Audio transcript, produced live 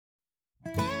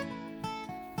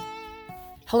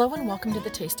Hello and welcome to the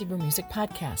Tasty Brew Music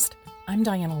Podcast. I'm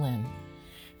Diana Lynn.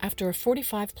 After a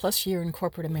 45-plus year in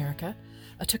corporate America,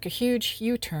 I took a huge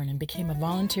U-turn and became a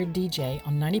volunteer DJ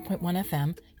on 90.1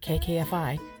 FM,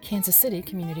 KKFI, Kansas City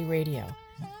Community Radio.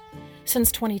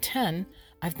 Since 2010,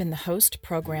 I've been the host,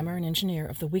 programmer, and engineer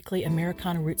of the weekly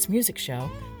Americana Roots music show,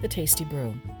 The Tasty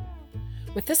Brew.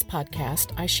 With this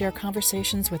podcast, I share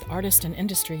conversations with artist and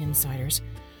industry insiders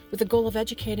with the goal of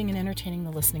educating and entertaining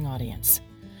the listening audience.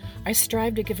 I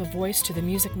strive to give a voice to the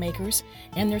music makers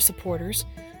and their supporters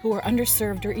who are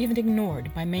underserved or even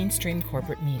ignored by mainstream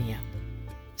corporate media.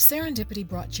 Serendipity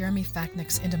brought Jeremy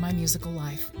Facknix into my musical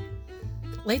life.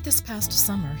 Late this past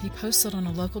summer, he posted on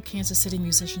a local Kansas City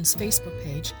musician's Facebook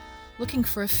page looking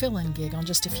for a fill-in gig on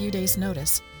just a few days'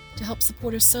 notice to help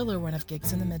support a solo run of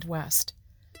gigs in the Midwest.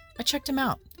 I checked him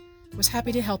out, was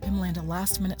happy to help him land a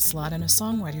last-minute slot in a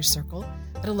songwriter's circle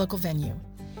at a local venue,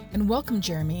 and welcomed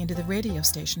Jeremy into the radio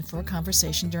station for a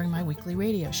conversation during my weekly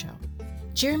radio show.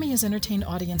 Jeremy has entertained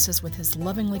audiences with his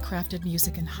lovingly crafted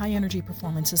music and high-energy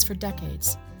performances for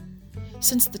decades.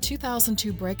 Since the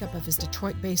 2002 breakup of his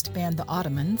Detroit-based band The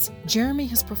Ottomans, Jeremy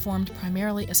has performed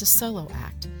primarily as a solo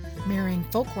act, marrying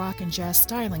folk rock and jazz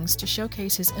stylings to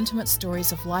showcase his intimate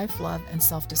stories of life, love, and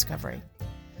self-discovery.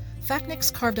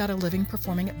 Facknix carved out a living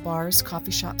performing at bars,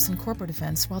 coffee shops, and corporate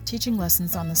events while teaching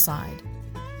lessons on the side.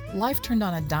 Life turned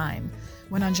on a dime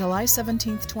when on July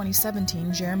 17,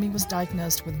 2017, Jeremy was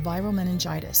diagnosed with viral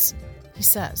meningitis. He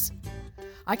says,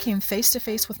 "I came face to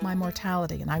face with my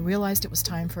mortality and I realized it was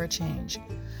time for a change.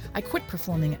 I quit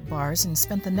performing at bars and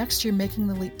spent the next year making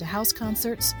the leap to house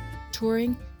concerts,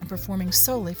 touring, and performing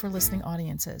solely for listening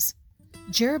audiences."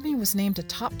 Jeremy was named a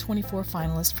top 24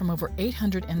 finalist from over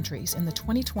 800 entries in the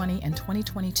 2020 and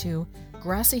 2022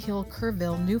 Grassy Hill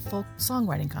Kerrville New Folk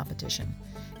Songwriting Competition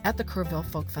at the Kerrville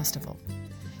Folk Festival.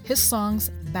 His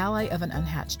songs Ballet of an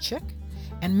Unhatched Chick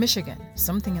and Michigan,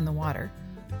 Something in the Water,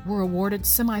 were awarded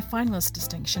semi-finalist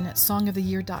distinction at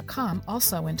songoftheyear.com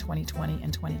also in 2020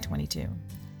 and 2022.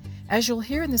 As you'll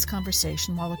hear in this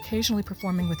conversation while occasionally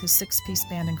performing with his six-piece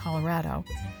band in Colorado,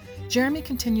 Jeremy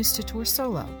continues to tour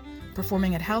solo,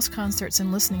 performing at house concerts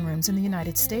and listening rooms in the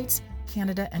United States,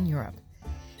 Canada, and Europe.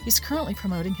 He's currently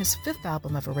promoting his fifth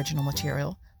album of original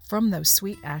material, From Those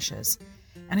Sweet Ashes,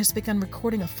 and has begun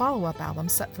recording a follow-up album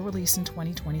set for release in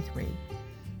 2023.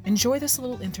 Enjoy this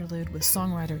little interlude with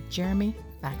songwriter Jeremy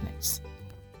Facknix.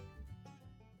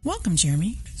 Welcome,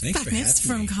 Jeremy. Thanks for having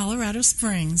me. From Colorado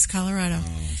Springs, Colorado.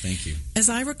 Oh, thank you. As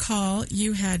I recall,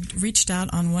 you had reached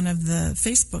out on one of the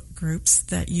Facebook groups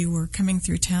that you were coming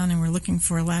through town and were looking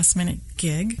for a last-minute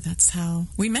gig. That's how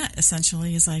we met,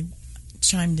 essentially, as I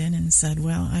chimed in and said,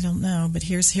 well, I don't know, but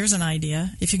here's an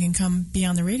idea. If you can come be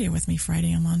on the radio with me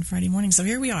Friday, I'm on Friday morning. So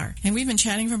here we are. And we've been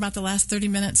chatting for about the last 30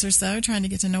 minutes or so, trying to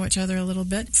get to know each other a little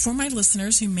bit. For my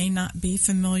listeners who may not be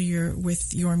familiar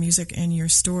with your music and your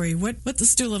story,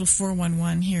 let's do a little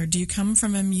 411 here. Do you come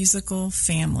from a musical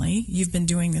family? You've been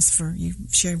doing this you've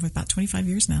shared with about 25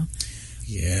 years now.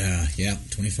 Yeah,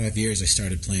 25 years. I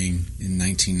started playing in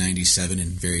 1997 in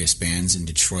various bands in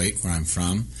Detroit, where I'm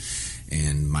from.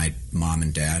 And my mom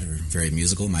and dad are very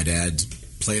musical. My dad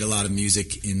played a lot of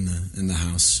music in the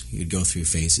house. He'd go through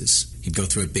phases. He'd go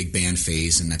through a big band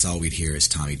phase, and that's all we'd hear is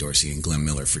Tommy Dorsey and Glenn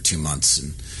Miller for 2 months,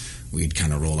 and we'd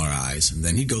kind of roll our eyes. And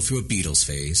then he'd go through a Beatles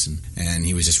phase, and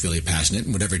he was just really passionate,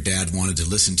 and whatever Dad wanted to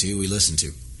listen to, we listened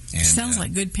to. And, sounds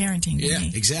like good parenting to me. Yeah,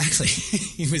 exactly.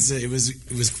 It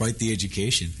was quite the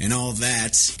education. And all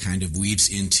that kind of weaves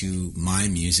into my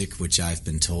music, which I've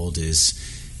been told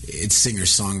it's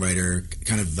singer-songwriter,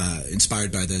 kind of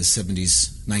inspired by the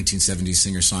 1970s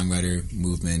singer-songwriter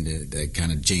movement,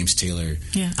 kind of James Taylor.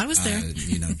 Yeah, I was there.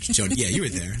 Yeah, you were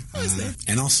there. I was there.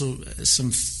 And also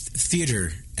some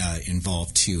theater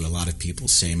involved, too. A lot of people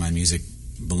say my music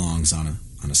belongs on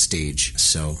a stage.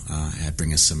 So I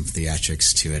bring us some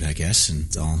theatrics to it, I guess, and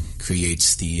it all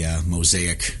creates the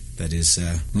mosaic that is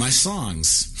my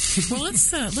songs. Well,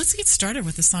 let's get started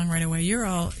with the song right away. You're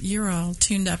all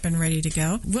tuned up and ready to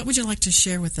go. What would you like to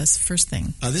share with us first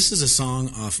thing? This is a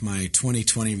song off my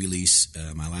 2020 release,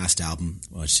 my last album,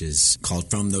 which is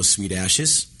called From Those Sweet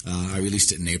Ashes. I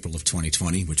released it in April of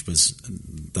 2020, which was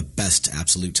the best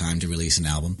absolute time to release an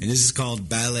album. And this is called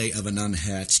Ballet of an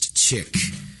Unhatched Chick.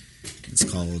 It's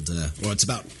called, it's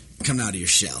about coming out of your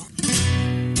shell.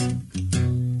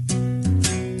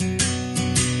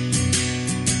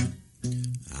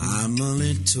 I'm a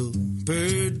little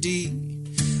birdie,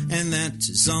 and that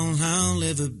is all I'll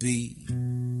ever be.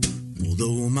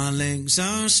 Although my legs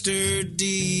are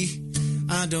sturdy,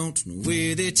 I don't know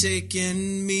where they're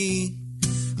taking me.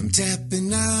 I'm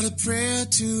tapping out a prayer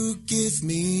to give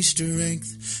me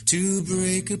strength to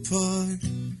break apart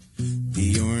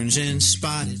the orange and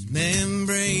spotted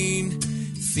membrane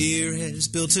fear has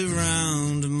built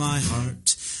around my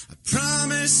heart. I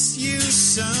promise you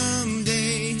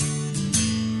someday,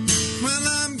 well,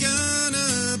 I'm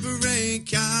gonna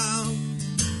break out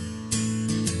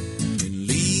and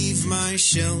leave my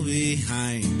shell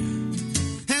behind.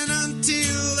 And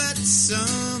until that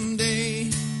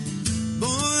someday, boy,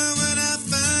 when I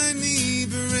finally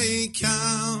break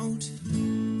out,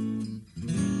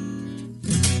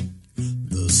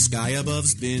 the sky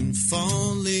above's been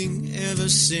falling ever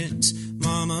since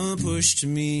Mama pushed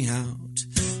me out.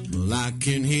 Well, I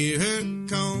can hear her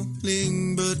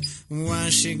calling, but why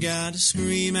she gotta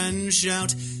scream and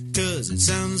shout? 'Cause it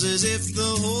sounds as if the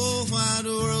whole wide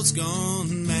world's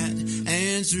gone mad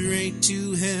and straight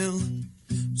to hell.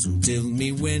 So tell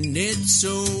me when it's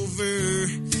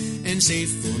over and safe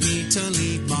for me to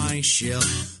leave my shell.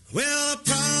 Well, I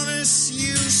promise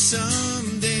you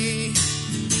someday,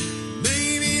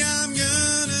 baby, I'm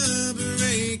gonna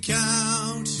break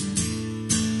out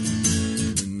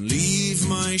and leave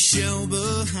my shell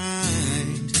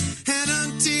behind. And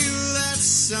until that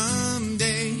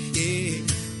someday, yeah,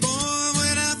 boy,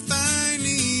 when I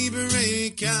finally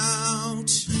break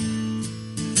out,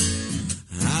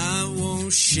 I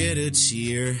won't shed a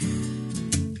tear,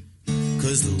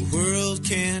 'cause the world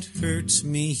can't hurt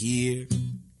me here.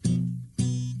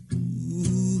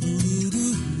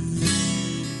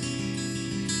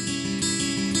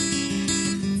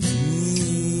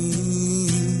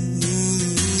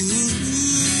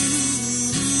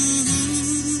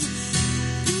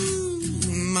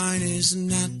 Mine is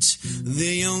not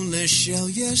the only shell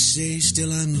you say,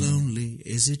 still I'm lonely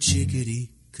as a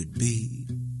chickadee could be.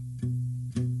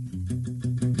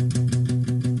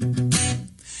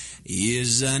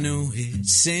 Yes, I know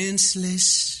it's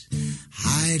senseless,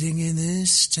 hiding in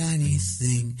this tiny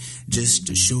thing, just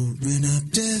to shoring up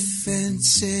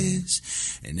defenses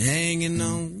and hanging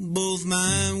on both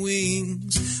my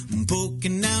wings,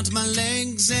 poking out my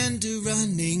legs and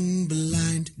running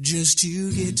blind just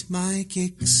to get my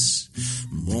kicks.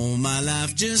 All my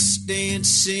life just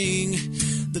dancing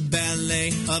the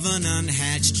ballet of an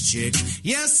unhatched chick.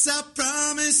 Yes, I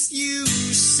promise you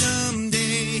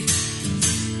someday,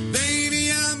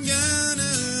 baby, I'm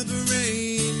gonna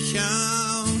break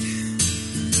out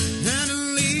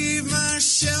and leave my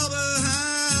shell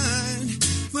behind.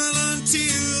 Well,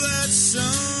 until that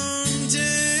someday,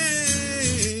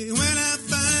 when I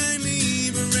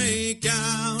finally break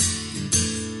out,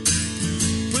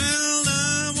 well,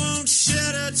 I won't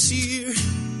shed a tear,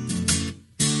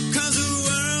 'cause the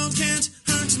world can't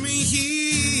hurt me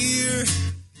here.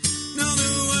 No,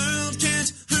 the world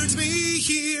can't hurt me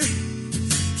here.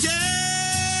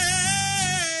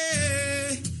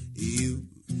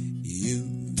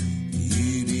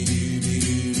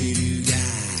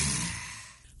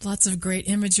 Lots of great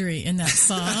imagery in that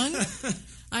song.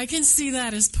 I can see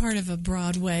that as part of a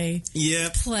Broadway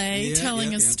play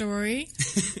telling a story.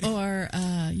 Or,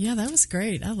 that was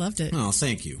great. I loved it. Oh,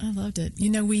 thank you. I loved it. You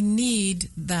know, we need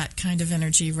that kind of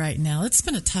energy right now. It's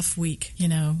been a tough week,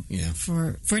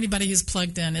 for anybody who's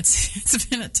plugged in. It's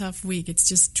been a tough week. It's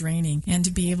just draining. And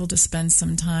to be able to spend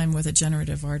some time with a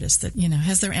generative artist that,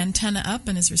 has their antenna up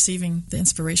and is receiving the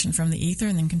inspiration from the ether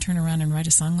and then can turn around and write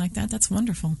a song like that, that's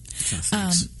wonderful.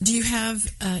 Oh, do you have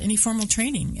any formal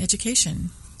training,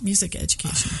 education? Music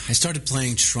education? I started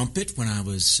playing trumpet when I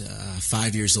was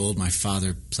 5 years old. My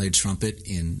father played trumpet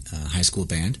in a high school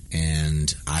band,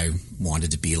 and I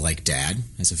wanted to be like Dad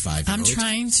as a 5-year-old. I'm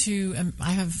trying to,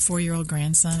 I have a 4-year-old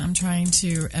grandson. I'm trying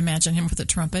to imagine him with a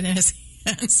trumpet in his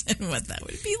hands and what that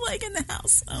would be like in the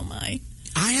house. Oh, my.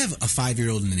 I have a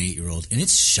 5-year-old and an 8-year-old, and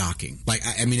it's shocking.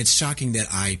 It's shocking that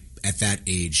I, at that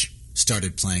age,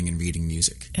 started playing and reading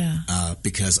music. Yeah.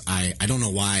 Because I don't know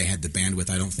why I had the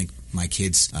bandwidth. I don't think my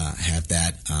kids have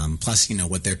that. Plus,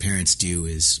 what their parents do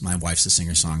is, my wife's a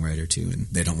singer-songwriter too, and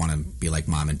they don't want to be like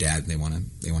Mom and Dad. They want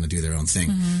to do their own thing.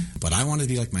 Mm-hmm. But I wanted to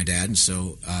be like my dad, and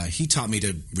so he taught me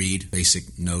to read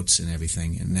basic notes and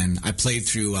everything. And then I played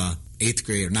through 8th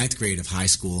grade or 9th grade of high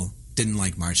school. Didn't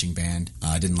like marching band.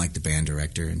 Didn't like the band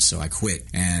director, and so I quit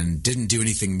and didn't do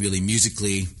anything really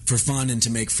musically for fun and to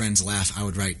make friends laugh. I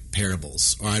would write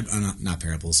parables, or not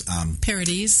parables.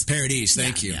 Parodies. Parodies.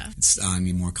 Thank you. Yeah. I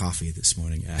need more coffee this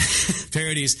morning.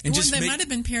 Parodies, and they might have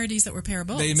been parodies that were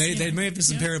parables. They may have been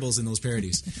some parables in those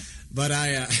parodies. But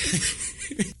I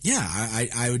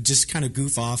would just kind of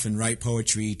goof off and write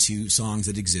poetry to songs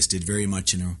that existed, very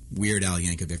much in a Weird Al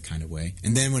Yankovic kind of way.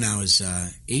 And then when I was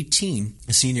 18,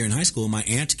 a senior in high school, my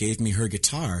aunt gave me her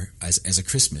guitar as a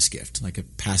Christmas gift, like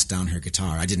passed down her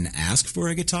guitar. I didn't ask for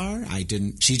a guitar.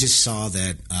 She just saw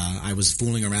that I was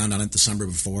fooling around on it the summer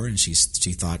before, and she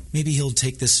thought, maybe he'll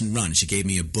take this and run. She gave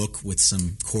me a book with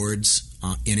some chords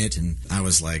in it, and I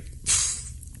was like...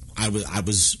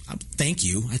 thank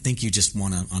you. I think you just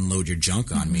want to unload your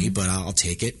junk on me, but I'll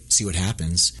take it, see what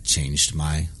happens. Changed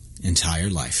my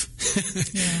entire life.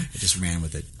 Yeah. I just ran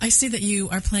with it. I see that you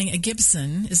are playing a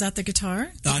Gibson. Is that the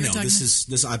guitar? No,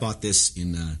 this. I bought this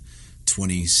in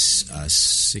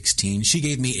 2016. She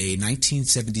gave me a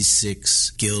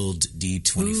 1976 Guild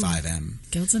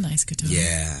D25M. Guild's a nice guitar.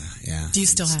 Yeah. Do you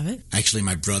still have it? Actually,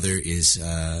 my brother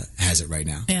has it right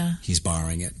now. Yeah. He's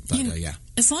borrowing it, but yeah.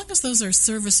 As long as those are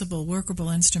serviceable, workable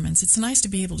instruments, it's nice to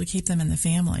be able to keep them in the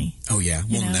family. Oh, yeah.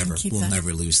 We'll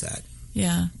never lose that.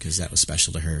 Yeah. Because that was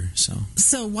special to her. So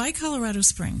why Colorado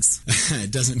Springs? It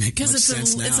doesn't make much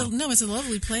sense now. It's a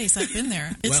lovely place. I've been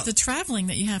there. It's the traveling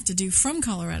that you have to do from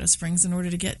Colorado Springs in order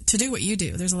to get to do what you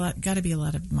do. There's got to be a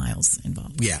lot of miles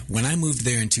involved. Yeah. When I moved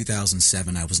there in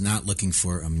 2007, I was not looking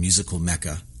for a musical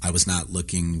mecca. I was not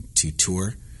looking to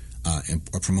tour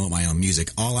or promote my own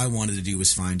music. All I wanted to do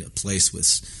was find a place with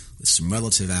some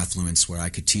relative affluence where I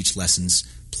could teach lessons,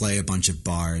 play a bunch of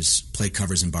bars, play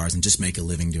covers in bars, and just make a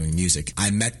living doing music. I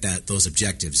met those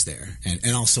objectives there, and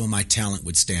also my talent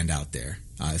would stand out there.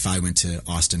 If I went to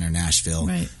Austin or Nashville,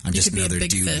 I'm just another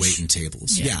dude waiting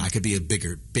tables. Yeah, I could be a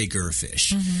bigger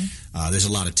fish. Mm-hmm. There's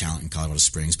a lot of talent in Colorado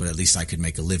Springs, but at least I could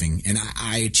make a living. And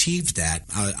I achieved that.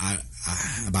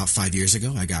 About 5 years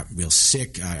ago, I got real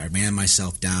sick. I ran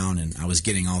myself down, and I was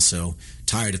getting also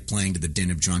tired of playing to the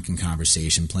din of drunken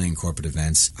conversation, playing corporate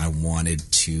events. I wanted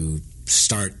to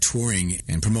start touring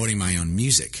and promoting my own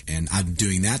music, and I'm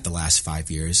doing that the last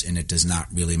 5 years, and it does not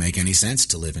really make any sense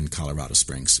to live in Colorado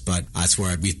Springs, but that's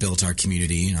where we've built our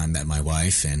community, and I met my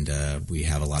wife, and we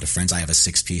have a lot of friends. I have a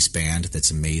 6-piece band that's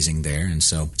amazing there, and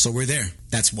so we're there.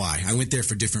 That's why I went there,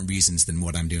 for different reasons than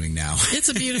what I'm doing now. It's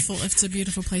a beautiful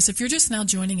place. If you're just now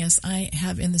joining us, I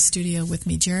have in the studio with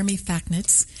me Jeremy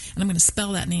Facknitz, and I'm going to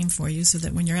spell that name for you so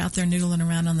that when you're out there noodling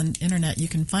around on the internet, you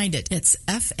can find it. It's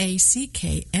Facknitz,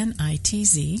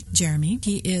 Jeremy.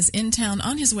 He is in town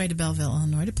on his way to Belleville,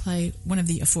 Illinois, to play one of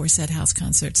the aforesaid house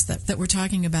concerts that we're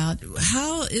talking about.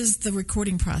 How is the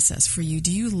recording process for you?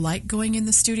 Do you like going in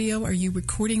the studio? Are you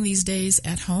recording these days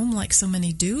at home like so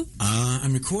many do?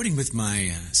 I'm recording with my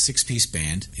 6-piece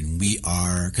band, and we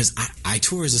are, because I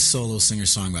tour as a solo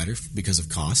singer-songwriter because of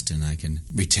cost, and I can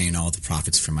retain all the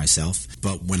profits for myself.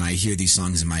 But when I hear these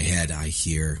songs in my head, I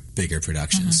hear bigger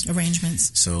productions.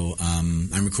 Arrangements. So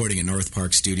I'm recording at North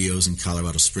Park Studios in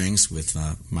Colorado Springs with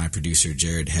my producer,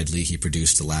 Jared Headley. He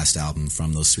produced the last album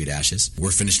from Those Sweet Ashes.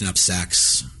 We're finishing up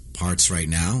sax parts right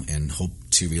now and hope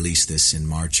to release this in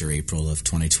March or April of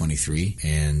 2023,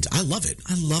 and I love it.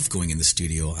 I love going in the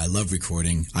studio. I love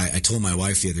recording. I told my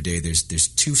wife the other day there's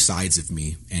two sides of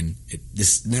me, and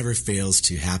this never fails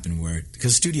to happen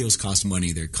because studios cost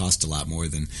money. They cost a lot more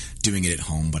than doing it at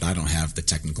home, but I don't have the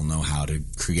technical know-how to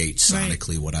create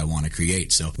sonically what I want to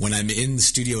create. So when I'm in the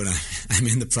studio and I'm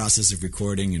in the process of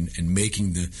recording and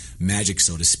making the magic,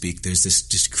 so to speak, there's this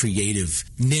just creative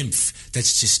nymph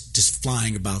that's just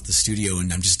flying about the studio,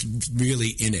 and I'm just really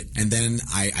in it. And then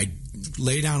I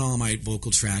lay down all my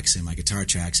vocal tracks and my guitar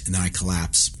tracks, and then I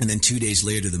collapse. And then 2 days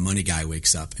later, the money guy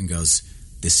wakes up and goes,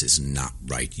 "This is not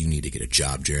right. You need to get a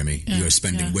job, Jeremy. You are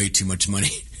spending way too much money."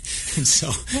 And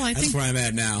so that's where I'm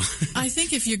at now. I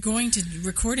think if you're going to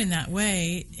record in that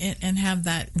way and have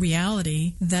that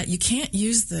reality, that you can't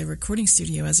use the recording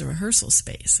studio as a rehearsal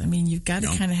space. I mean, you've got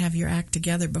to kind of have your act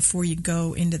together before you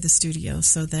go into the studio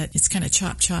so that it's kind of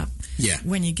chop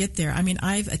when you get there. I mean,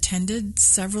 I've attended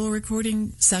several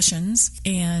recording sessions,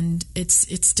 and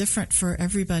it's different for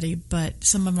everybody, but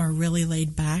some of them are really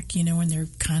laid back, when they're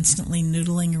constantly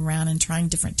noodling around and trying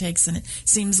different takes, and it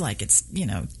seems like it's,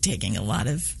 taking a lot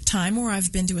of time. Or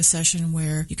I've been to a session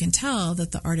where you can tell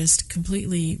that the artist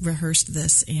completely rehearsed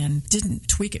this and didn't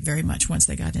tweak it very much once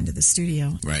they got into the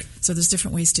studio. Right. So there's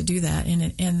different ways to do that.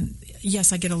 And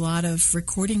yes, I get a lot of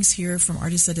recordings here from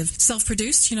artists that have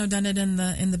self-produced, done it in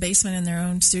the basement in their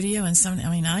own studio.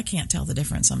 And I can't tell the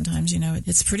difference sometimes.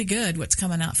 It's pretty good what's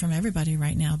coming out from everybody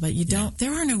right now. But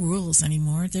there are no rules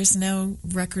anymore. There's no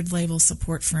record label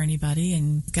support for anybody,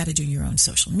 and you've got to do your own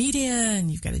social media,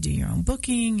 and you've got to do your own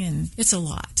booking, and it's a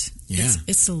lot. Yeah.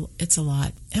 It's a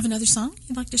lot. Have another song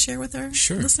you'd like to share with our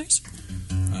listeners?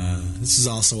 This is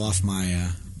also off my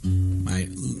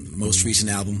most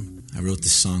recent album, I wrote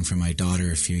this song for my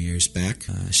daughter a few years back.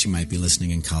 She might be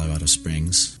listening in Colorado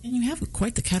Springs. And you have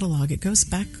quite the catalog. It goes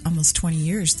back almost 20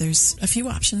 years. There's a few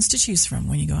options to choose from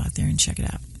when you go out there and check it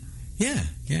out. Yeah.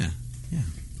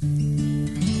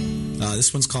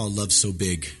 This one's called Love So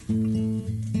Big.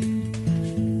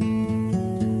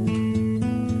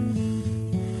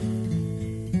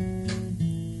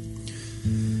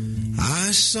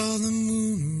 I saw the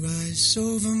moon rise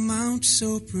over Mount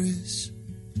Sopris.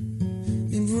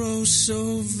 It rose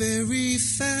so very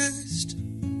fast.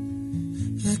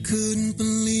 I couldn't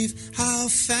believe how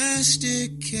fast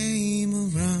it came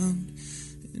around.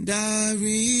 And I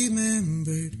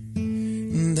remembered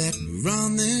that we're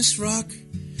on this rock.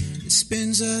 It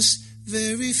spins us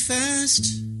very fast.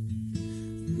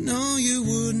 No, you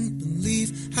wouldn't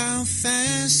believe how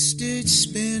fast it's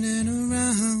spinning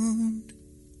around.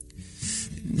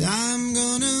 And I'm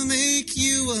gonna make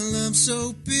you a love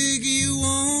so big you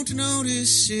won't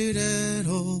notice it at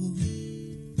all.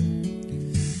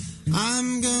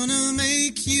 I'm gonna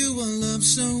make you a love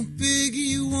so big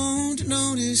you won't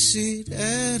notice it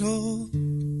at all.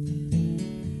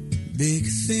 Big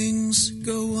things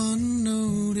go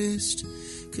unnoticed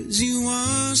 'cause you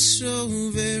are so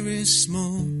very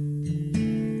small.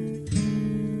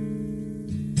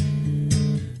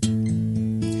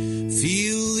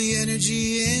 Feel the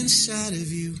energy inside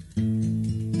of you.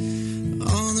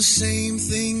 All the same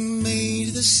thing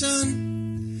made the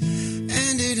sun,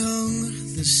 and it hung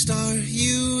the star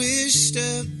you wished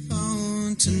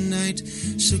upon tonight.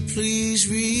 So please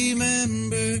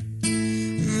remember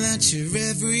that you're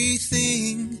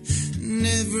everything, and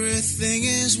everything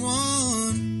is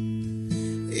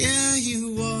one. Yeah,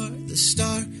 you are the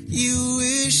star you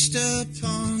wished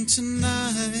upon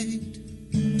tonight.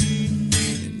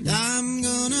 And I'm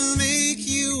gonna make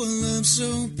you a love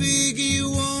so big you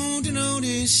won't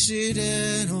notice it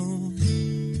at all.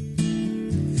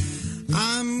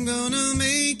 I'm gonna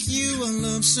make you a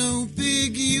love so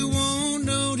big you won't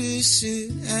notice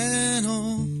it at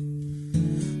all.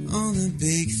 All the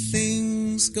big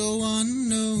things go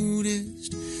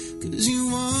unnoticed 'cause you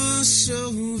are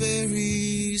so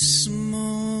very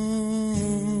small.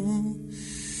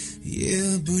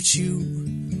 Yeah, but you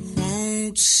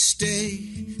won't stay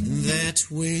that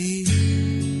way,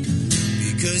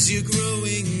 because you're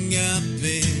growing up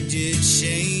and you're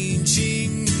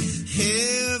changing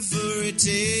every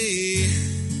day.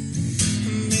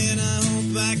 Man, I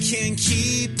hope I can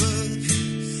keep up,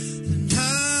 and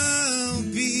I'll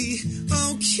be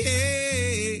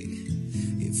okay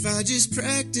if I just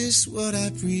practice what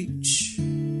I preach.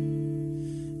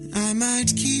 I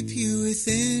might keep you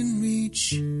within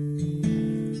reach.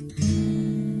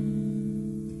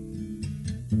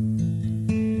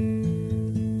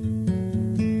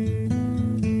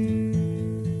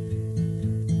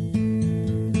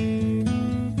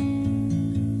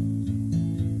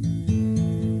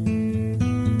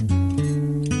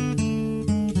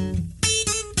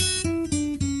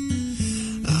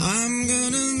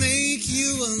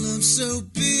 So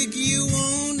big you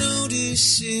won't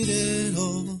notice it at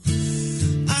all.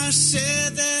 I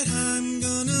said that I'm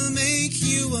gonna make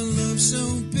you a love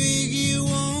so big you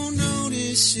won't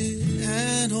notice it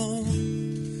at all.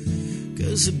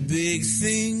 'Cause the big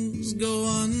things go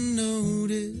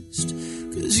unnoticed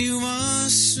 'cause you are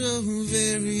so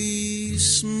very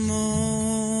small.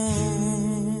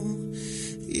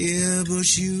 Yeah,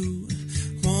 but you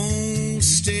won't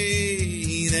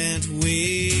stay that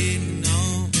way,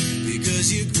 no.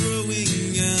 Because you're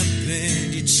growing up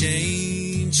and you're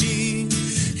changing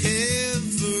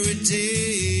every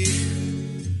day.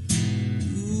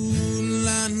 Ooh,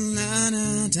 la, la,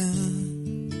 la, da.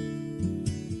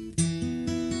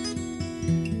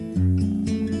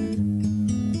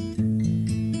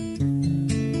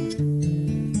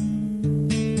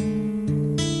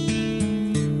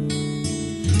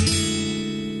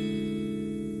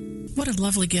 What a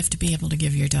lovely gift to be able to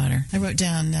give your daughter. I wrote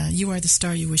down, you are the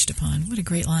star you wished upon. What a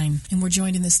great line. And we're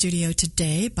joined in the studio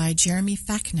today by Jeremy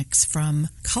Faknix from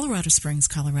Colorado Springs,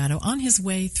 Colorado, on his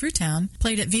way through town.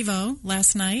 Played at Vivo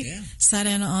last night. Yeah. Sat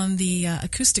in on the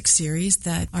acoustic series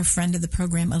that our friend of the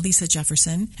program, Elisa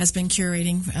Jefferson, has been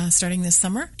curating starting this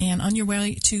summer. And on your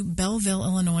way to Belleville,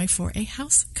 Illinois for a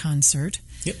house concert.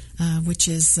 Yep. Which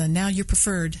is now your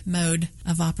preferred mode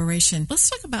of operation. Let's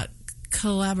talk about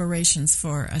collaborations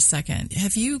for a second.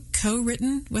 Have you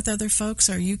co-written with other folks,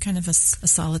 or are you kind of a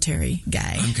solitary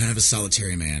guy? I'm kind of a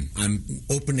solitary man. I'm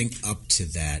opening up to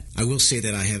that. I will say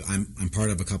that I'm part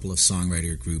of a couple of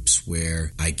songwriter groups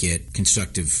where I get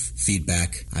constructive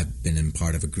feedback. I've been in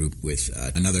part of a group with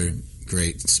another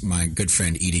my good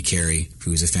friend Edie Carey,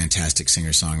 who's a fantastic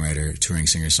singer-songwriter, touring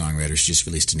singer-songwriter. She just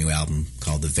released a new album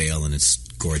called The Veil, and it's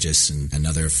gorgeous. And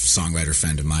another songwriter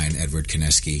friend of mine, Edward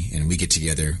Koneski, and we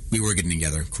were getting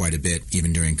together quite a bit,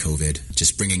 even during COVID,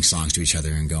 just bringing songs to each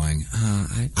other and going,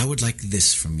 I would like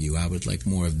this from you. I would like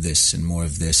more of this and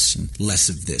less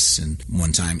of this. And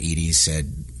one time Edie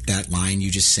said, that line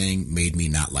you just sang made me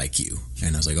not like you.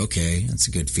 And I was like, okay, that's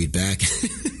a good feedback.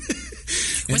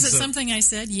 Was it something I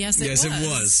said? Yes, it was. Yes, it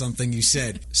was something you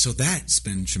said. So that's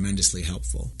been tremendously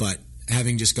helpful. But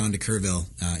having just gone to Kerrville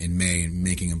in May and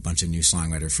making a bunch of new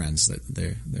songwriter friends, that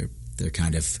they're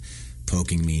kind of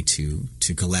poking me to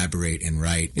collaborate and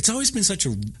write. It's always been such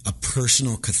a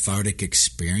personal, cathartic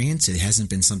experience. It hasn't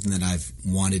been something that I've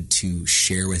wanted to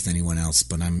share with anyone else,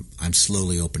 but I'm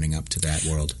slowly opening up to that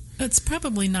world. It's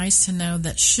probably nice to know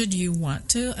that should you want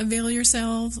to avail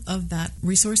yourself of that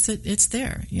resource, that it's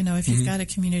there. You know, if you've got a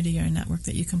community or a network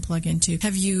that you can plug into.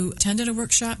 Have you attended a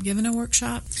workshop, given a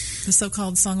workshop? The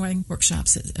so-called songwriting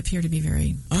workshops that appear to be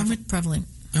very prevalent.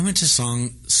 I went to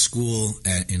song school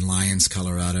in Lyons,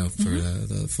 Colorado for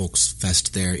the Folks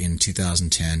Fest there in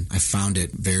 2010. I found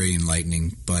it very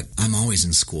enlightening, but I'm always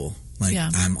in school.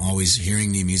 I'm always hearing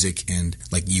new music, and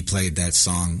like you played that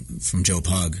song from Joe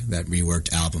Pug, that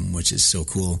reworked album, which is so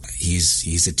cool.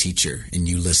 He's a teacher, and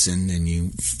you listen and you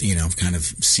kind of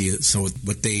see it. So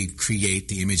what they create,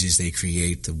 the images they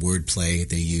create, the wordplay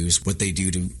they use, what they do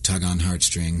to tug on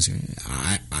heartstrings.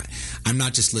 I'm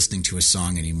not just listening to a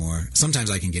song anymore.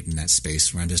 Sometimes I can get in that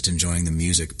space where I'm just enjoying the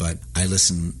music, but I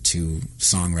listen to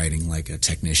songwriting like a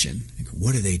technician. Like,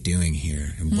 what are they doing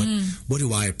here? And what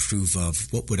do I approve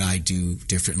of? What would I do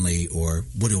differently, or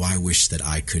what do I wish that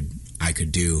I could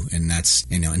do? And that's,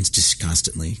 it's just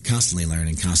constantly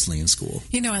learning, constantly in school.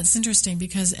 It's interesting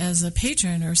because as a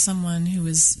patron or someone who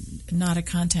is not a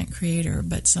content creator,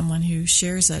 but someone who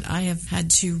shares it, I have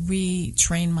had to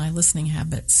retrain my listening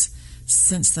habits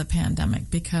since the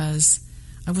pandemic because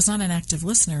I was not an active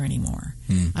listener anymore.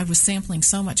 I was sampling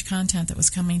so much content that was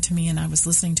coming to me, and I was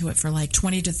listening to it for like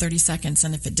 20 to 30 seconds,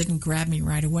 and if it didn't grab me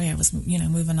right away, I was,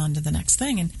 moving on to the next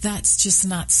thing. And that's just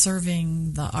not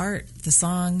serving the art, the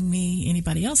song, me,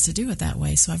 anybody else to do it that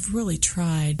way. So I've really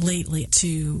tried lately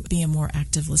to be a more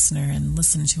active listener and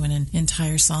listen to an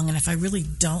entire song. And if I really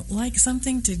don't like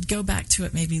something, to go back to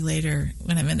it maybe later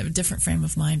when I'm in a different frame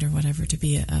of mind or whatever, to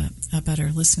be a better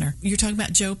listener. You're talking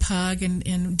about Joe Pug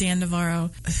and Dan Navarro.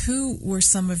 Who were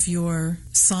some of your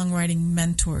songwriting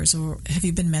mentors, or have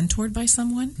you been mentored by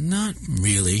someone? Not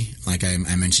really. Like I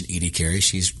mentioned Edie Carey.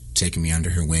 She's taken me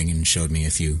under her wing and showed me a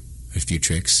few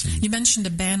tricks. You mentioned a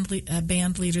band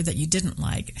leader that you didn't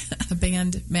like, a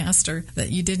band master that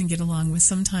you didn't get along with.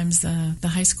 Sometimes the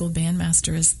high school band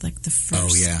master is like the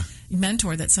first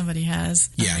mentor that somebody has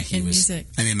in music.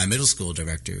 I mean, my middle school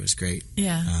director was great.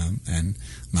 Yeah. And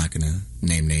I'm not going to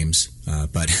name names,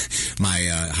 but my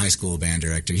high school band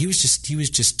director, he was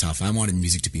just tough. I wanted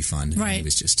music to be fun. Right. It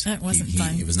was just... It wasn't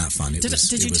fun. It was not fun.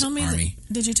 Did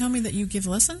you tell me that you give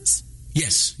lessons?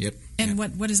 Yes. Yep. And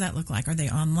what does that look like? Are they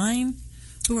online?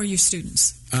 Who are your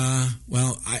students?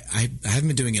 Well, I haven't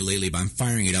been doing it lately, but I'm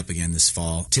firing it up again this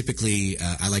fall. Typically,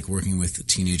 I like working with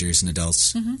teenagers and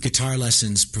adults. Guitar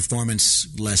lessons, performance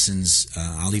lessons.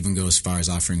 I'll even go as far as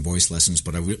offering voice lessons.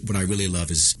 But what I really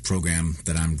love is a program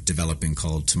that I'm developing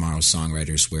called Tomorrow's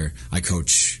Songwriters, where I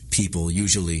coach people,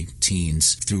 usually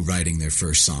teens, through writing their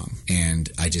first song.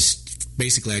 And I just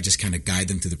kind of guide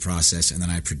them through the process, and then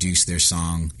I produce their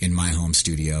song in my home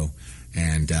studio.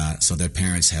 And so their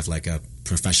parents have like a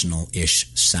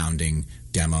professional-ish sounding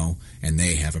demo, and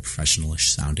they have a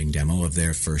professional-ish sounding demo of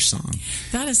their first song.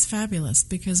 That is fabulous,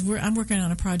 because I'm working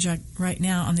on a project right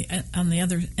now on the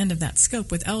other end of that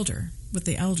scope with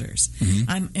the elders.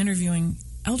 I'm interviewing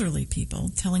elderly people,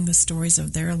 telling the stories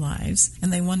of their lives,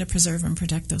 and they want to preserve and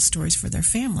protect those stories for their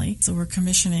family. So we're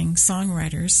commissioning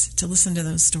songwriters to listen to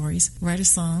those stories, write a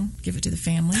song, give it to the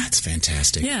family. That's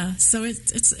fantastic. Yeah, so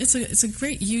it's a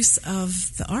great use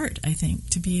of the art, I think,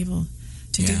 to be able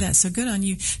to do that. So good on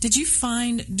you. Did you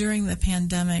find during the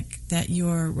pandemic that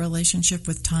your relationship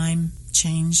with time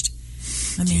changed?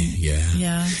 I mean,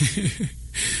 yeah.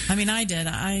 I mean, I did.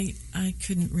 I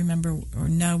couldn't remember or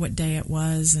know what day it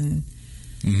was, and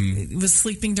was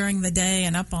sleeping during the day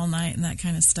and up all night and that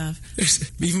kind of stuff.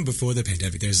 Even before the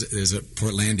pandemic, there's a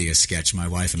Portlandia sketch. My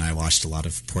wife and I watched a lot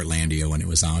of Portlandia when it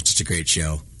was on. It's such a great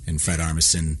show. And Fred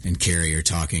Armisen and Carrie are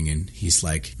talking, and he's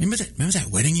like, remember that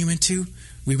wedding we went to?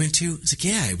 I was like,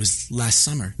 yeah, it was last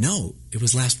summer. No, it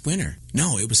was last winter.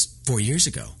 No, it was 4 years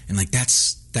ago. And like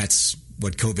that's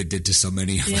what COVID did to so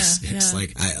many of us. It's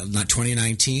like, not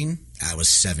 2019, that was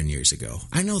 7 years ago.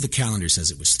 I know the calendar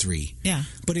says it was 3. Yeah.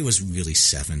 But it was really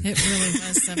 7. It really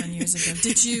was 7 years ago.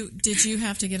 Did you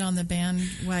have to get on the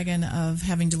bandwagon of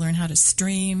having to learn how to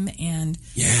stream and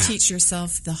teach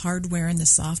yourself the hardware and the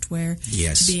software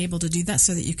to be able to do that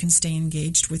so that you can stay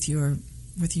engaged with your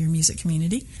music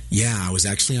community? Yeah, I was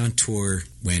actually on tour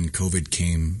when COVID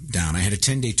came down. I had a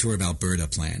 10-day tour of Alberta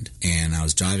planned, and I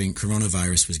was driving.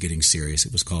 Coronavirus was getting serious.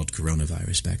 It was called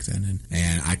coronavirus back then.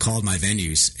 And I called my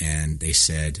venues, and they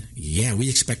said, yeah, we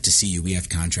expect to see you. We have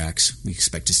contracts. We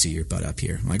expect to see your butt up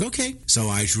here. I'm like, okay. So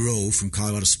I drove from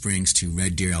Colorado Springs to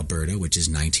Red Deer, Alberta, which is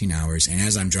 19 hours. And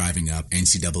as I'm driving up,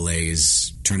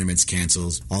 NCAA's tournaments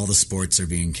canceled. All the sports are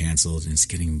being canceled, and it's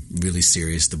getting really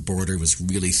serious. The border was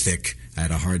really thick. I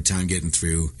had a hard time getting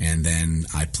through. And then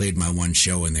I played my one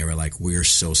show, and they were like, we're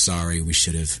so sorry. We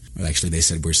should have, actually they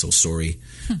said, we're so sorry.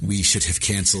 We should have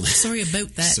canceled. Sorry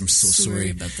about that. I'm so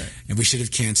sorry about that. And we should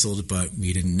have canceled, but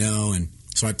we didn't know. And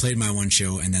so I played my one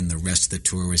show, and then the rest of the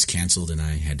tour was canceled, and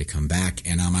I had to come back.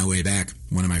 And on my way back,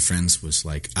 one of my friends was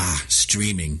like,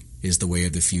 streaming is the way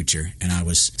of the future. And I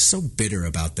was so bitter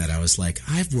about that. I was like,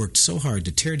 I've worked so hard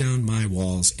to tear down my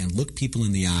walls and look people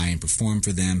in the eye and perform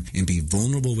for them and be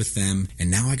vulnerable with them.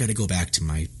 And now I got to go back to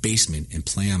my basement and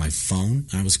play on my phone.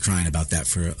 I was crying about that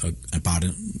for about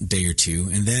a day or two.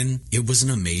 And then it was an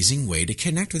amazing way to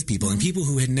connect with people. And people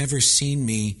who had never seen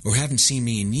me or haven't seen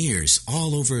me in years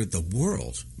all over the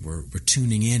world were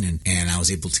tuning in, and I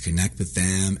was able to connect with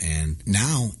them. And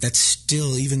now that's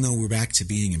still, even though we're back to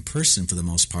being in person for the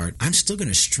most part, I'm still going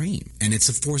to stream, and it's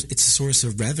a source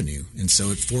of revenue, and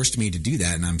so it forced me to do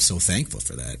that, and I'm so thankful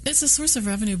for that. It's a source of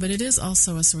revenue, but it is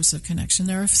also a source of connection.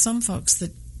 There are some folks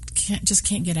that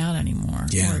can't get out anymore,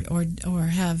 or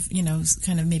have,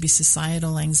 kind of maybe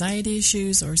societal anxiety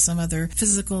issues or some other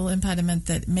physical impediment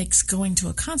that makes going to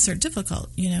a concert difficult,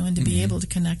 and to be able to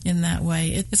connect in that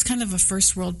way. It's kind of a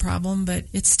first world problem, but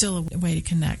it's still a way to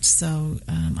connect. So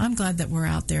I'm glad that we're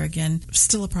out there again.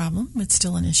 Still a problem. It's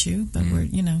still an issue, but we're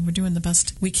doing the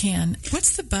best we can.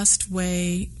 What's the best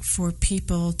way for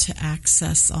people to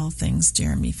access all things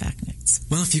Jeremy Faknits?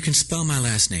 Well, if you can spell my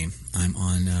last name, I'm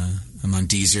on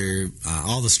Deezer,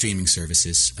 all the streaming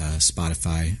services,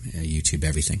 Spotify, YouTube,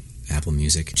 everything, Apple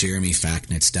Music.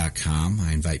 JeremyFaknits.com.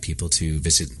 I invite people to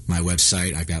visit my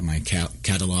website. I've got my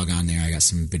catalog on there. I got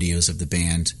some videos of the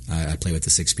band. I play with the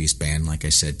 6-piece band, like I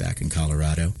said, back in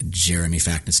Colorado.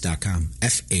 JeremyFaknits.com.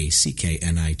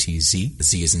 Faknitz.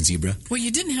 Z is in zebra. Well,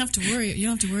 you don't have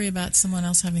to worry about someone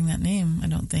else having that name, I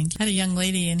don't think. I had a young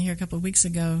lady in here a couple of weeks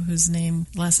ago whose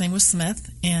last name was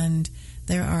Smith, and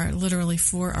there are literally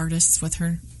 4 artists with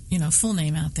her, full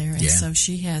name out there. And so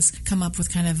she has come up with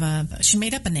she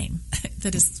made up a name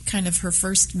that is kind of her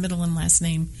first, middle, and last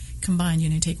name combined,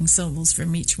 taking syllables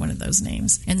from each one of those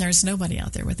names. And there's nobody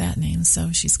out there with that name,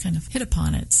 so she's kind of hit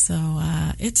upon it. So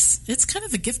it's kind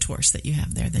of a gift horse that you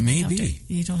have there. That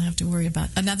you don't have to worry about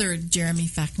another Jeremy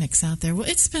Faknits out there. Well,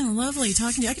 it's been lovely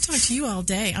talking to you. I could talk to you all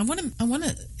day. I want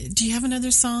to. Do you have another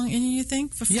song in you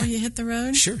think before you hit the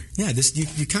road? Sure. Yeah. This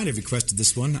you kind of requested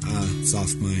this one. It's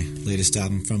off my latest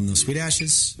album, From the Sweet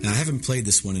Ashes. I haven't played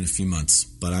this one in a few months,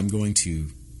 but I'm going to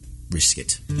risk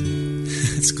it.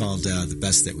 It's called The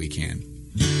Best That We Can.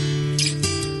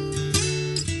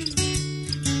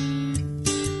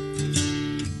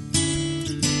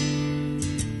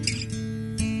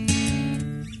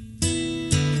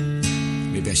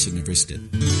 Maybe I shouldn't have risked it.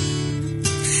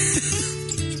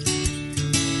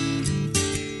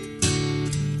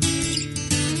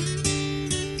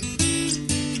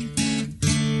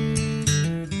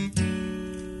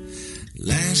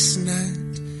 Last night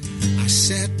I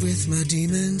sat with my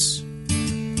demons,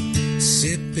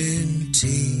 sipping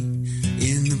tea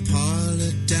in the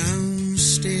parlor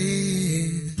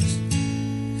downstairs.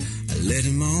 I let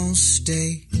them all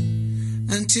stay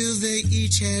until they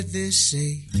each had their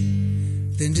say,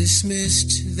 then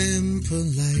dismissed them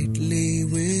politely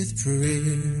with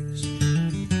prayers.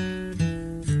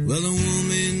 Well, a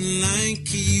woman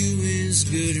like you is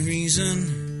good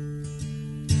reason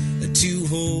to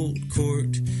hold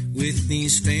court with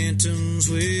these phantoms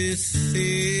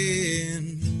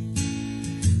within,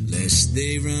 lest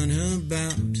they run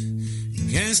about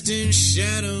casting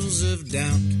shadows of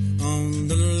doubt on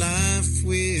the life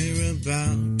we're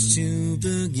about to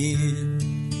begin.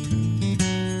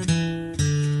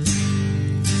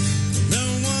 No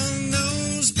one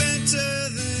knows better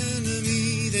than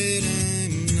me that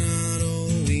I'm not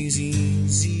always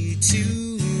easy to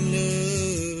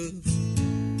love,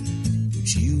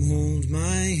 but you hold my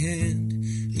hand,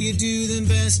 you do the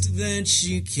best that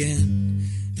you can,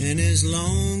 And as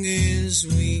long as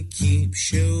we keep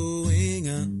showing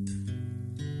up,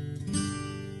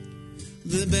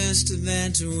 the best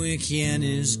that we can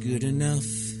is good enough.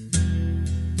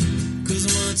 'Cause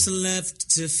what's left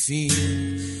to fear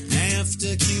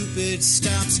after Cupid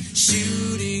stops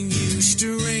shooting you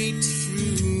straight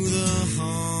through the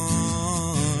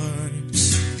heart?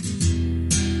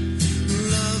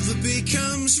 Love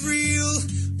becomes real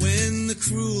when the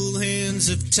cruel hands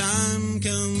of time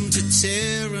come to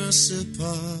tear us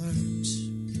apart.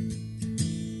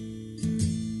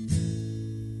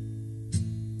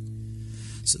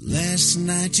 So last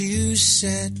night you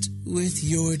sat with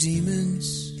your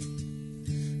demons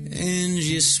and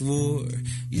you swore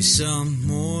you saw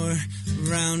more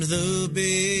round the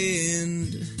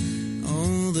bend.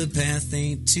 Oh, the path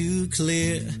ain't too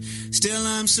clear. Still,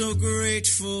 I'm so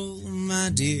grateful, my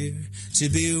dear, to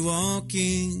be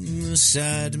walking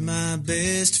beside my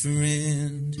best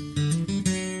friend.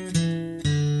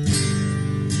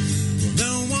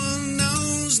 No one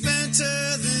knows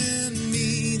better than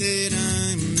me that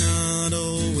I'm not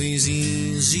always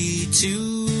easy to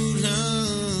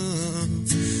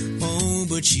love. Oh,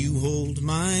 but you hold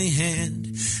my hand.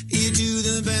 You do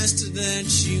the best that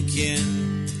you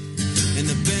can. And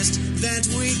the best that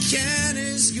we can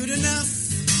is good enough.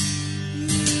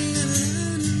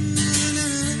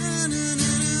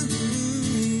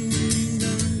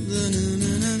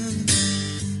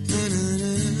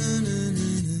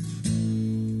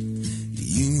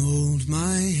 You hold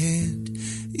my hand.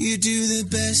 You do the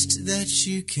best that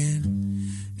you can.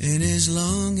 And as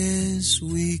long as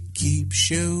we keep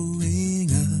showing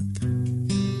up,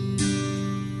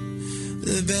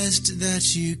 the best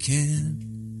that you can,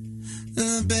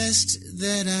 the best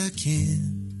that I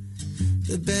can,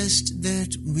 the best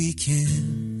that we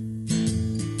can.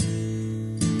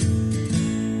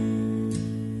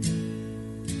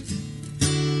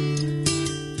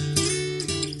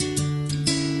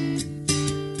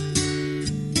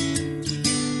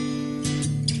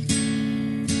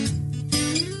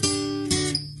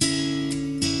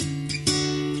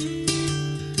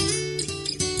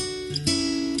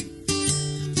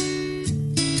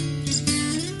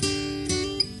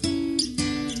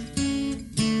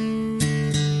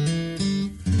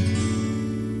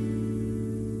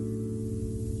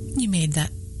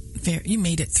 You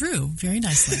made it through very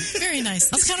nicely. Very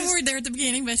nice. I was kind of worried there at the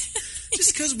beginning, but...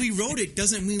 Just because we wrote it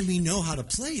doesn't mean we know how to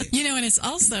play it. You know, and it's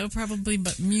also probably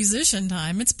but musician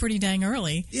time. It's pretty dang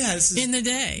early in the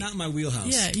day. Not my wheelhouse.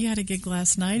 Yeah, you had a gig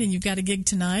last night, and you've got a gig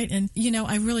tonight. And, you know,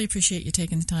 I really appreciate you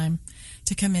taking the time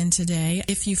to come in today.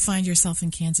 If you find yourself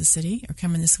in Kansas City or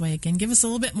coming this way again, give us a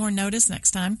little bit more notice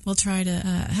next time. We'll try to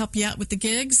help you out with the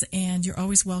gigs, and you're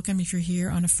always welcome if you're here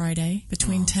on a Friday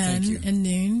between 10 and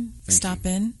noon. Stop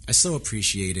in. I so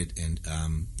appreciate it, and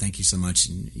thank you so much.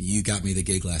 And you got me the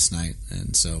gig last night,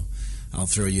 and so I'll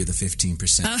throw you the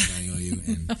 15% that I owe you.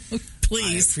 And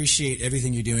please. I appreciate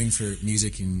everything you're doing for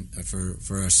music and for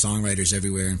our songwriters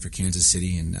everywhere and for Kansas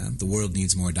City. And the world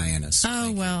needs more Dianas.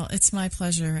 Oh, well, it's my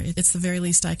pleasure. It's the very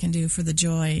least I can do for the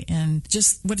joy and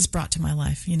just what it's brought to my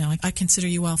life. You know, I consider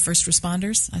you all first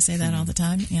responders. I say that all the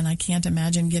time. And I can't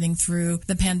imagine getting through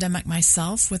the pandemic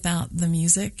myself without the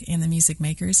music and the music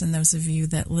makers and those of you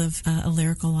that live a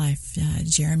lyrical life.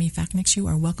 Jeremy Faknick, you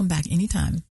are welcome back anytime.